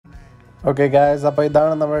Okay guys, അപ്പോൾ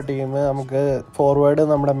ഇതാണ് നമ്മുടെ ടീം. നമുക്ക് ഫോർവേഡ്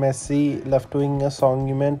നമ്മുടെ മെസ്സി, ലെഫ്റ്റ് വിങ്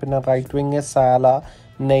സോങ്യുമൻ, പിന്നെ റൈറ്റ് വിങ് സാല,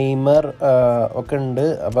 നെയ്മർ ഒക്കെ ഉണ്ട്.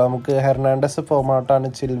 അപ്പോൾ നമുക്ക് ഹെർണാണ്ടസ് ഫോമാട്ടാണ്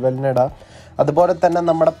ചിൽവെലിനിടാം. അതുപോലെ തന്നെ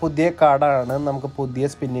നമ്മുടെ പുതിയ കാർഡാണ് നമുക്ക് പുതിയ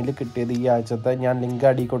സ്പിന്നിൽ കിട്ടിയത് ഈ ആഴ്ചത്തെ. ഞാൻ ലിങ്ക്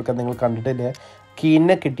അടി കൊടുക്കാൻ നിങ്ങൾ കണ്ടിട്ടില്ലേ.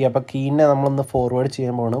 കീനെ കിട്ടി. അപ്പോൾ കീനെ നമ്മളൊന്ന് ഫോർവേഡ്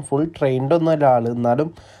ചെയ്യാൻ പോകണം. ഫുൾ ട്രെയിൻഡ് ഒന്നുമല്ല ആൾ,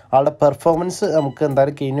 എന്നാലും ആളുടെ പെർഫോമൻസ് നമുക്ക്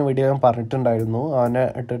എന്തായാലും കീന് വീഡിയോ ഞാൻ പറഞ്ഞിട്ടുണ്ടായിരുന്നു. അവനെ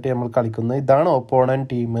ഇട്ടിട്ട് നമ്മൾ കളിക്കുന്നു. ഇതാണ് ഒപ്പോണൻറ്റ്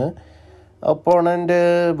ടീം. ഒപ്പോണൻറ്റ്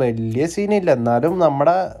വലിയ സീനില്ല, എന്നാലും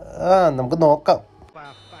നമ്മുടെ നമുക്ക് നോക്കാം.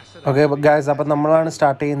 ഓക്കെ ഗായ്സ്, അപ്പം നമ്മളാണ്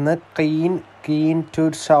സ്റ്റാർട്ട് ചെയ്യുന്നത്. Keen to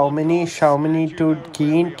ഷൗമിനി to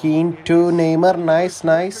keen to Neymar.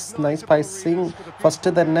 Nice പൈസിങ്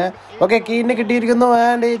first തന്നെ. ഓക്കെ, കീന് കിട്ടിയിരിക്കുന്നു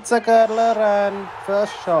and it's A കർലർ and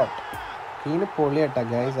first shot. കീന് പൊളിയാട്ടാ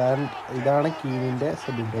guys. And ഇതാണ് കീനിൻ്റെ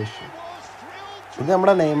സെലിബ്രേഷൻ. ഇത്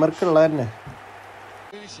നമ്മുടെ നെയ്മർക്കുള്ള തന്നെ.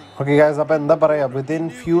 ഓക്കെ ഗായ്സ്, അപ്പോൾ എന്താ പറയുക, വിത്തിൻ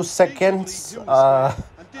ഫ്യൂ സെക്കൻഡ്സ്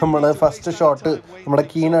നമ്മൾ ഫസ്റ്റ് ഷോട്ട് നമ്മുടെ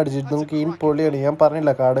കീൻ അടിച്ചിരുന്നു. കീൻ പൊളിയാണ്, ഞാൻ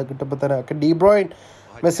പറഞ്ഞില്ല കാർഡ് കിട്ടുമ്പോൾ തന്നെ. ഓക്കെ, ഡിബ്രോയിൻ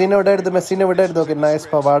മെസ്സിനെ ഇവിടെ എടുത്തു. Okay, nice.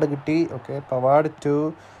 പവാഡ് കിട്ടി. ഓക്കെ, പവാഡ് ടു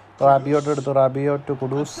റാബിയോട്ട് എടുത്തു. Rabiot to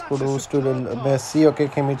Kudus to Messi. Okay,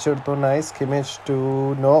 Kimmich എടുത്തു. നൈസ്. കിമിച്ച് ടു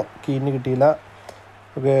നോ, കീന് കിട്ടിയില്ല.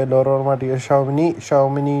 ഓക്കെ, ലോറോ മാറ്റി.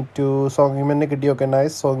 ഷൗമിനി ടു സോങ്യുമനെ കിട്ടി. Okay,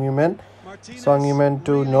 nice. സോങ്യുമൻ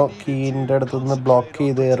ടു നോ, കീൻ്റെ അടുത്തുനിന്ന് ബ്ലോക്ക്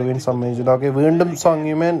ചെയ്ത് എർവിൻ സമ്മതിച്ചില്ല. ഓക്കെ, വീണ്ടും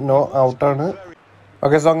സോങ്യുമൻ no, ഔട്ടാണ്.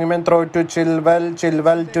 Okay, സോങ്യുമൻ throw to Chilwell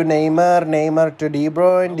to Neymar to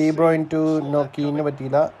De Bruyne to know, കീന്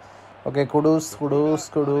പറ്റിയില്ല. Okay, Kudus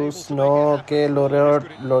no. Okay,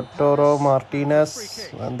 ലോട്ടോറോ Martinez,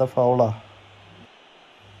 എന്താ ഫൗളാ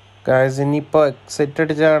ഗായ്സ്? ഇനിയിപ്പോൾ എക്സിറ്റ്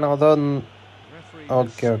അടിച്ചാണോ അതോ?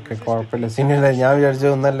 ഓക്കെ, കുഴപ്പമില്ല, സീനില്ല. ഞാൻ വിചാരിച്ചു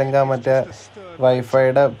ഒന്നല്ലെങ്കിൽ മറ്റേ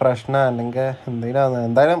വൈഫൈയുടെ പ്രശ്നം അല്ലെങ്കിൽ എന്തെങ്കിലും.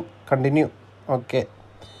 എന്തായാലും കണ്ടിന്യൂ. ഓക്കെ,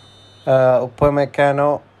 ഉപ്പമെക്കാനോ.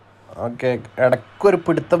 ഓക്കെ, ഇടയ്ക്കൊരു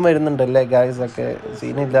പിടുത്തം വരുന്നുണ്ടല്ലേ ഗായ്സ്. ഒക്കെ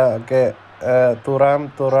സീനില്ല. Okay, Thuram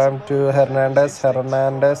to Hernandez.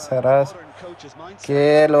 Okay,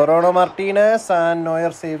 ലോറോണോ Martinez and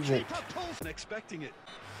noir saves it.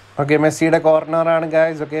 Okay, മെസ്സിയുടെ കോർണറാണ്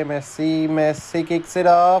guys. Okay, Messi kicks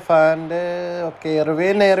it off and okay,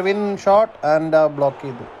 Erwin shot and block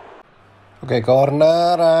ചെയ്തു. Okay,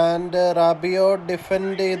 corner and Rabiot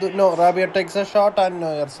defend ചെയ്തു. No, Rabiot takes A shot and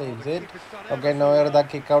noir saves it. Okay, noir ഇതാ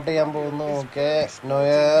kick out ചെയ്യാൻ പോകുന്നു. Okay,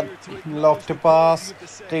 noir loft pass.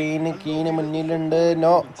 കീന് മുന്നിലുണ്ട്.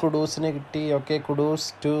 No, കുഡൂസിന് കിട്ടി. Okay, Kudus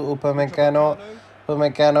to ഉപ്പമെക്കാനോ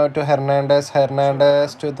to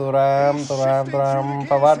Hernandez to Thuram.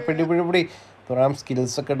 Pavard പിടി. Thuram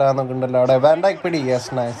skills ഒക്കെ ഇടാൻ നോക്കുന്നുണ്ടല്ലോ അവിടെ. വാൻഡൈക്ക് പിടി.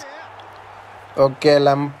 Yes, nice. ഓക്കെ,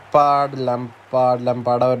 ലംപാഡ്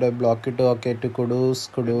അവിടെ ബ്ലോക്ക് ഇട്ടു. Okay, to Kudus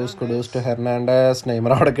to Hernandez.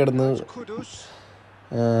 Neymar അവിടെ കിടന്നു.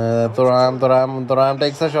 Thuram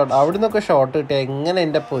takes A shot. അവിടെ നിന്നൊക്കെ ഷോട്ട് കിട്ടി. എങ്ങനെ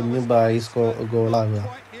എൻ്റെ പൊന്നു ബായ്സ് ഗോളാകുക?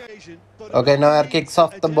 Okay, noir kicks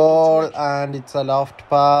of the ball and it's A loft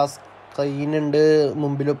pass. കൈനുണ്ട്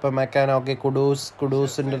മുമ്പിൽ ഉപ്പമെക്കാനോ. ഓക്കെ,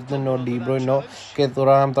 കുഡൂസിൻ്റെ അടുത്ത് no, De Bruyne no. Okay,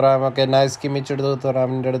 Thuram. Okay, nice. Kimmich എടുത്തു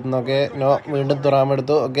തുറാമിൻ്റെ അടുത്ത് നിന്ന്. ഓക്കെ, നോ, വീണ്ടും തുറാം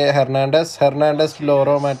എടുത്തു. Okay, Hernandez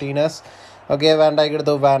ലോറോ Martinez. Okay, Van Dijk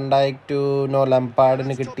എടുത്തു. വാൻഡൈക്ക് ടു നോ,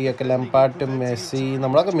 ലംപാഡിന് കിട്ടി. Okay, ലംപാഡ് to Messi.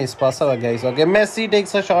 നമ്മളൊക്കെ മിസ് പാസ് ആവാം guys. Okay, Messi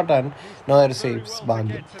takes A shot and noir saves.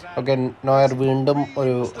 ഭാഗ്യം. ഓക്കെ, നോയർ വീണ്ടും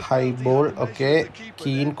ഒരു ഹൈ ബോൾ. ഓക്കെ,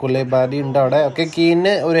 കീൻ കുലേബാലി ഉണ്ട് അവിടെ. ഓക്കെ,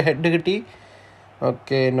 കീന് ഒരു ഹെഡ് കിട്ടി.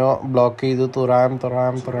 ഓക്കെ, നോ, ബ്ലോക്ക് ചെയ്തു. Thuram. Okay,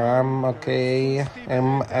 Thuram.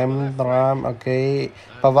 Okay,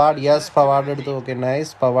 Pavard എടുത്തു. Okay,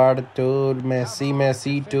 nice. Pavard to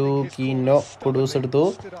Messi to keen. No, Kudus എടുത്തു.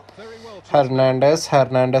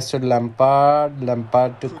 Hernandez to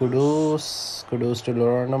ലംപാഡ് to Kudus to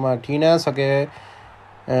ലോറോണോ Martinez. Okay,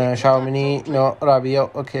 ഷൗമിനി no, Rabiot.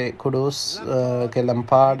 Okay, Kudus. Okay,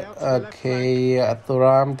 ലംപാഡ്. Okay,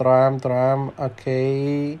 Thuram. Okay,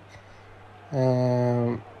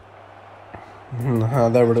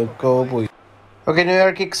 അതെവിടെക്കോ പോയി. Okay, ന്യൂയോർ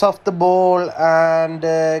kicks of the ball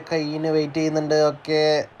and കൈന് wait ചെയ്യുന്നുണ്ട്. Okay,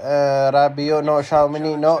 Rabiot no,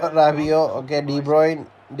 ഷൗമിനി no, Rabiot. Okay, De Bruyne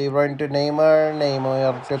to Neymar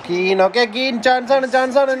to keen. Okay, keen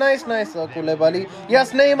chance ആണ്. Nice. കുലേബാലി.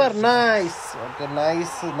 Yes, Neymar. Nice. Okay,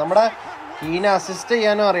 nice. നമ്മുടെ കീനെ assist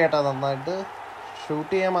ചെയ്യാനും അറിയാട്ടോ നന്നായിട്ട്.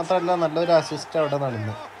 Shoot ചെയ്യാൻ മാത്രമല്ല, നല്ലൊരു assist അവിടെ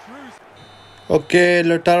നടന്നു. Okay,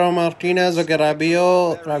 ലോട്ടാറോ Martinez. Okay, Rabiot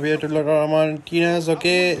to ലോട്ടാറോ Martinez.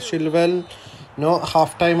 Okay, Chilwell no,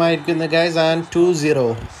 half time ആയിരിക്കുന്നു ഗൈസ് ആൻഡ് 2-0.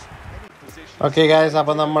 ഓക്കെ ഗൈസ്,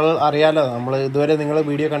 അപ്പോൾ നമ്മൾ അറിയാലോ, നമ്മൾ ഇതുവരെ നിങ്ങൾ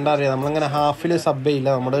വീഡിയോ കണ്ടറിയാം, നമ്മളിങ്ങനെ ഹാഫിൽ സബ് ചെയ്യില്ല,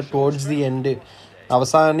 നമ്മൾ ടുവേർഡ്സ് ദി എൻഡ്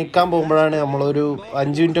അവസാനിക്കാൻ പോകുമ്പോഴാണ് നമ്മളൊരു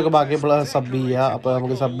 5 മിനിറ്റൊക്കെ ബാക്കിയപ്പോൾ സബ് ചെയ്യുക. അപ്പോൾ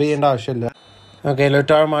നമുക്ക് സബ് ചെയ്യേണ്ട ആവശ്യമില്ല. Okay,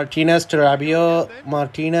 Lautaro Martinez to Rabiot,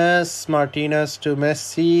 Martinez to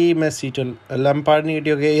Messi to Lampard.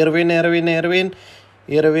 Okay, Irvin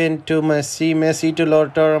to Messi to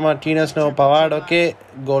Lautaro Martinez. No Pavard. Okay,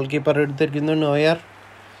 goalkeeper എടുത്തിരിക്കുന്നു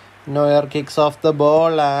Neuer kicks off the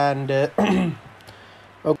ball and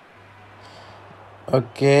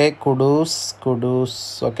okay, Kudus.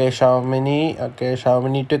 Okay,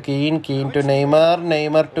 Xiaomini to Kean to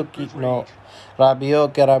Neymar to Kean. No.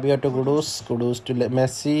 Rabiot to Kudus to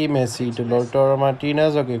Messi to Lautaro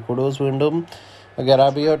Martinez. Okay, Kudus വീണ്ടും. Okay,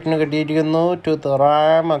 Rabiotന് കിട്ടിയിരിക്കുന്നു to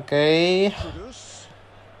Thuram. Okay,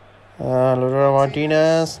 Lautaro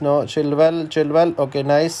Martinez. No, Chilwell. Okay,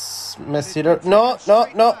 nice. Messi. No.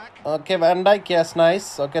 Okay, Van Dijk. Yes, nice.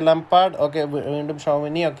 Okay, Lampard. Okay, വീണ്ടും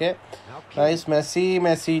Xiaomini. Okay, nice. Messi.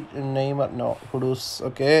 Neymar. No, Kudus.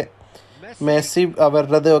 Okay, Messi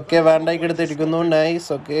അവരുടേത്. Okay, Van Dijk എടുത്തിരിക്കുന്നു. Nice.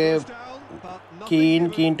 Okay,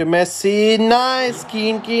 Kean to Messi. Nice.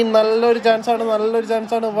 Kean. നല്ലൊരു chance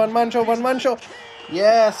ആണ്. One man show.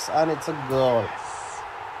 Yes, and it's a goal.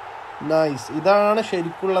 Nice. ഇതാണ്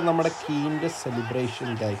ശരിക്കുള്ള നമ്മുടെ കീൻ്റെ celebration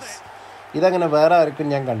guys. ഇതങ്ങനെ വേറെ ആർക്കും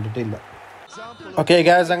ഞാൻ കണ്ടിട്ടില്ല. ഓക്കെ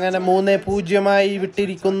ഗൈസ്, അങ്ങനെ 3-0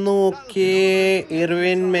 വിട്ടിരിക്കുന്നു. Okay,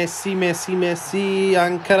 Irwin Messi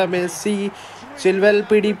angara Messi Chilwell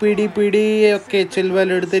പിടി. Okay, Chilwell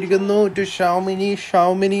എടുത്തിരിക്കുന്നു to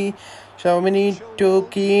ഷൗമിനി to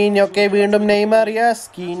keen. Okay, വീണ്ടും നെയ്മർ. യെസ്,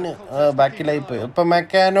 കീൻ ബാക്കിലായി പോയി. ഇപ്പം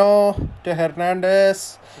mechano to Hernandez.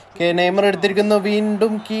 Okay, Neymar എടുത്തിരിക്കുന്നു.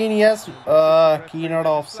 വീണ്ടും കീൻ. യെസ്, കീനോടെ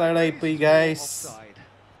ഓഫ് സൈഡ് ആയിപ്പോയി guys.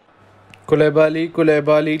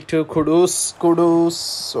 കുലേബാലി to Kudus.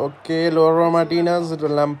 Okay, ലോറോ Martinez to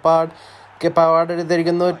Lampard. Okay, പവാർഡ്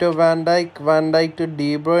എടുത്തിരിക്കുന്നു to van Dijk to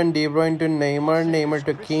ഡീബ്രോയിൻ to Neymar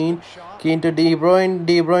to keen to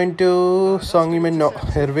ഡീബ്രോയിൻ to സോങ്മിൻ. No,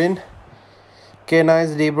 Erwin. Okay,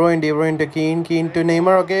 nice. De Bruyne to Kean to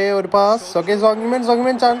Neymar. Okay, ഒരു pass. Okay,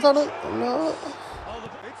 സോങ്മിൻ chance ആണ്. No.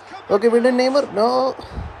 Okay, വീണ്ടും Neymar. No.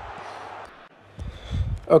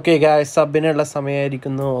 Okay guys, സബിനുള്ള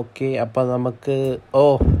സമയമായിരിക്കുന്നു. Okay, അപ്പം നമുക്ക്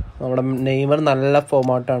നമ്മുടെ Neymar നല്ല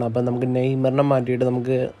ഫോമാട്ടാണ്. അപ്പം നമുക്ക് നെയ്മറിനെ മാറ്റിയിട്ട്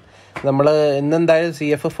നമ്മൾ ഇന്നെന്തായാലും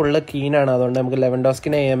CF ഫുള്ള് കീനാണ്. അതുകൊണ്ട് നമുക്ക്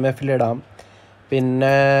ലെവൻഡോസ്കിനെ AMFലിടാം.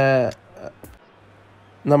 പിന്നെ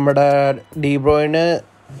നമ്മുടെ ഡി ബ്രോയിന്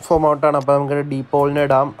ഫോം ഔട്ടാണ്. അപ്പോൾ നമുക്ക് ഡീപോളിന്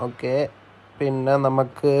ഇടാം. ഓക്കെ, പിന്നെ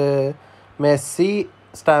നമുക്ക് മെസ്സി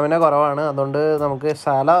സ്റ്റാമിന കുറവാണ്. അതുകൊണ്ട് നമുക്ക്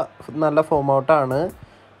സാല നല്ല ഫോം ഔട്ടാണ്.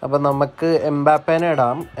 അപ്പം നമുക്ക് എംബാപ്പേനെ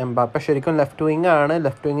ഇടാം. എംബാപ്പ ശരിക്കും ലെഫ്റ്റ് വിങ് ആണ്.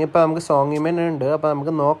 ലെഫ്റ്റ് വിങ് ഇപ്പോൾ നമുക്ക് സോങ്മിൻ ഉണ്ട്. അപ്പോൾ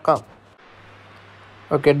നമുക്ക് നോക്കാം.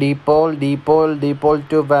 Okay, De Paul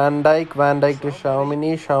to van Dijk to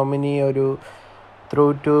ഷൗമിനി ഒരു through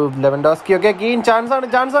to Lewandowski. Okay, keen chance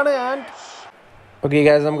ആണ്. ആൻഡ് ഓക്കെ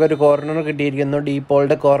ഗൈസ്, നമുക്കൊരു കോർണർ കിട്ടിയിരിക്കുന്നു.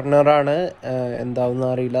 ഡീപോളിൻ്റെ കോർണറാണ്. എന്താവുന്ന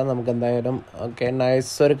അറിയില്ല. നമുക്ക് എന്തായാലും ഓക്കെ,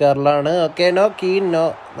 നൈസ് ഒരു കെർലാണ്. Okay, no keen. നോ,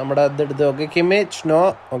 നമ്മുടെ ഇതെടുത്ത്. Okay, Kimmich. നോ.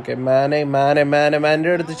 ഓക്കെ,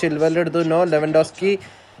 മാൻ്റെ എടുത്ത് ചിൽവലിൻ്റെ എടുത്തു. നോ, ലെവൻഡോസ്കി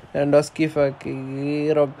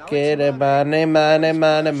ഫക്കീർ. ഓക്കെ,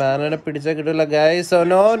 മാനെ പിടിച്ചാൽ കിട്ടില്ല ഗൈസ്.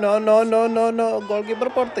 നോ, ഗോൾ കീപ്പർ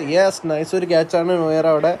പുറത്ത്. യെസ്, നൈസ് ഒരു ക്യാച്ചാണ്. നോയർ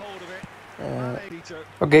അവിടെ.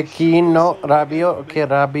 Okay, keen. No, Rabiot. Okay,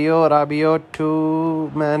 Rabiot to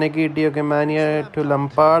മാനക്ക് കിട്ടി. ഓക്കെ, മാനിയ ടു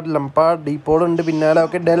ലംപാർഡ് ഡീപോൾ ഉണ്ട് പിന്നാലെ.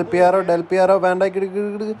 Okay, del പിയാറോ Van Dijk.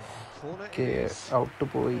 Okay, out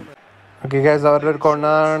പോയി. ഓക്കെ ഗൈസ്, അവരുടെ ഒരു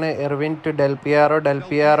കോർണറാണ്. എർവിൻ ടു ഡെൽ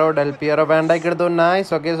പിയാറോ വാൻഡൈക്ക് എടുത്തു.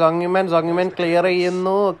 നൈസ്. ഓക്കെ, സോങ്മിൻ ക്ലിയർ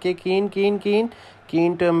ചെയ്യുന്നു. Okay,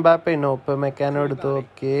 keen to Mbappe. No, ഇപ്പോൾ മെക്കാനോ എടുത്തു.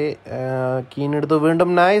 ഓക്കെ, കീൻ എടുത്തു വീണ്ടും.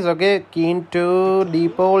 Nice. Okay, keen to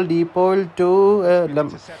De Paul to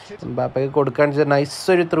എംബാപ്പയ്ക്ക് കൊടുക്കാൻ നൈസ്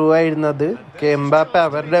ഒരു ത്രൂ ആയിരുന്നത്. ഓക്കെ,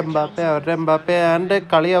 അവരുടെ എംബാപ്പെ ആൻഡ്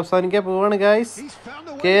കളി അവസാനിക്കാൻ പോവാണ് ഗൈസ്.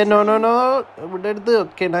 ഓക്കെ, നോ ഇവിടെ എടുത്ത്.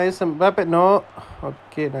 Okay, nice. Mbappe. No.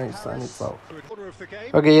 Okay, nice.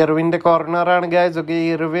 Okay, ഇർവിൻ്റെ കോർണറാണ് guys. Okay,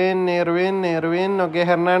 Irwin. Okay,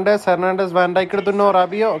 Hernandez Van Dijk എടുത്തു. No,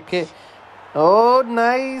 Rabiot. ഓക്കെ,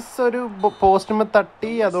 നൈസ് ഒരു പോസ്റ്റുമേ തട്ടി.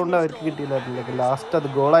 അതുകൊണ്ട് അവർക്ക് കിട്ടിയില്ല. ലാസ്റ്റ് അത്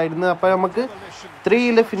ഗോളായിരുന്നു. അപ്പോൾ നമുക്ക്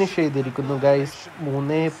 3-ൽ ഫിനിഷ് ചെയ്തിരിക്കുന്നു guys.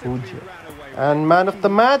 3-0. And man of the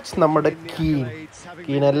match നമ്മുടെ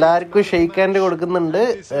കീൻ എല്ലാവർക്കും ഷെയ്ക്ക് ഹാൻഡ് കൊടുക്കുന്നുണ്ട്.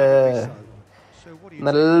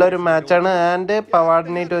 നല്ലൊരു മാച്ചാണ്. ആൻഡ്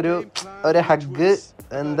പവാർഡിനായിട്ട് ഒരു ഹഗ്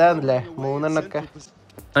എന്താന്നല്ലേ 3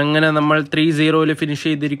 അങ്ങനെ നമ്മൾ 3-0 ഫിനിഷ്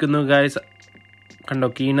ചെയ്തിരിക്കുന്നു ഗൈസ്. കണ്ടോ,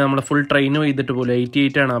 കീന് നമ്മൾ ഫുൾ ട്രെയിൻ ചെയ്തിട്ട് പോലും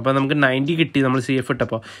 88 ആണ്. അപ്പോൾ നമുക്ക് 90 കിട്ടി നമ്മൾ CF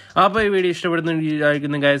ഇട്ടപ്പോൾ. അപ്പോൾ ഈ വീഡിയോ ഇഷ്ടപ്പെടുന്ന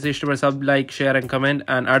ഗൈസ്, ഇഷ്ടപ്പെടുന്ന sub, like, share and comment.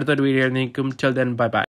 And അടുത്തൊരു വീഡിയോ നിൽക്കും. Till then bye.